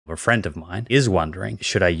A friend of mine is wondering,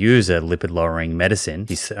 should I use a lipid-lowering medicine?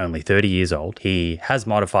 He's only 30 years old. He has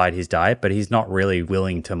modified his diet, but he's not really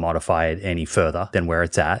willing to modify it any further than where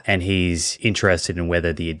it's at. And he's interested in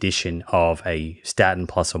whether the addition of a statin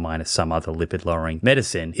plus or minus some other lipid-lowering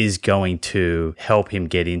medicine is going to help him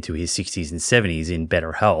get into his 60s and 70s in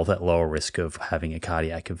better health at lower risk of having a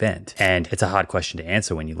cardiac event. And it's a hard question to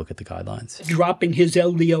answer when you look at the guidelines. Dropping his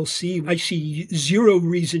LDL-C, I see zero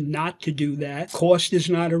reason not to do that. Cost is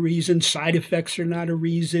not a reason. Side effects are not a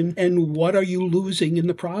reason. And what are you losing in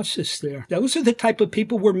the process there? Those are the type of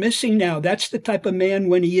people we're missing now. That's the type of man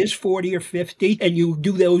when he is 40 or 50 and you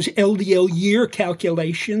do those LDL year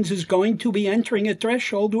calculations is going to be entering a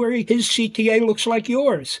threshold where his CTA looks like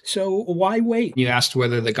yours. So why wait? You asked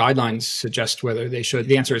whether the guidelines suggest whether they should.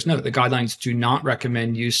 The answer is no. The guidelines do not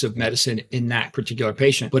recommend use of medicine in that particular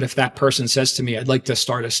patient. But if that person says to me, I'd like to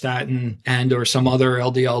start a statin and or some other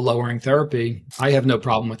LDL lowering therapy, I have no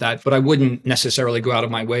problem with that. But I wouldn't necessarily go out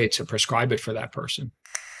of my way to prescribe it for that person.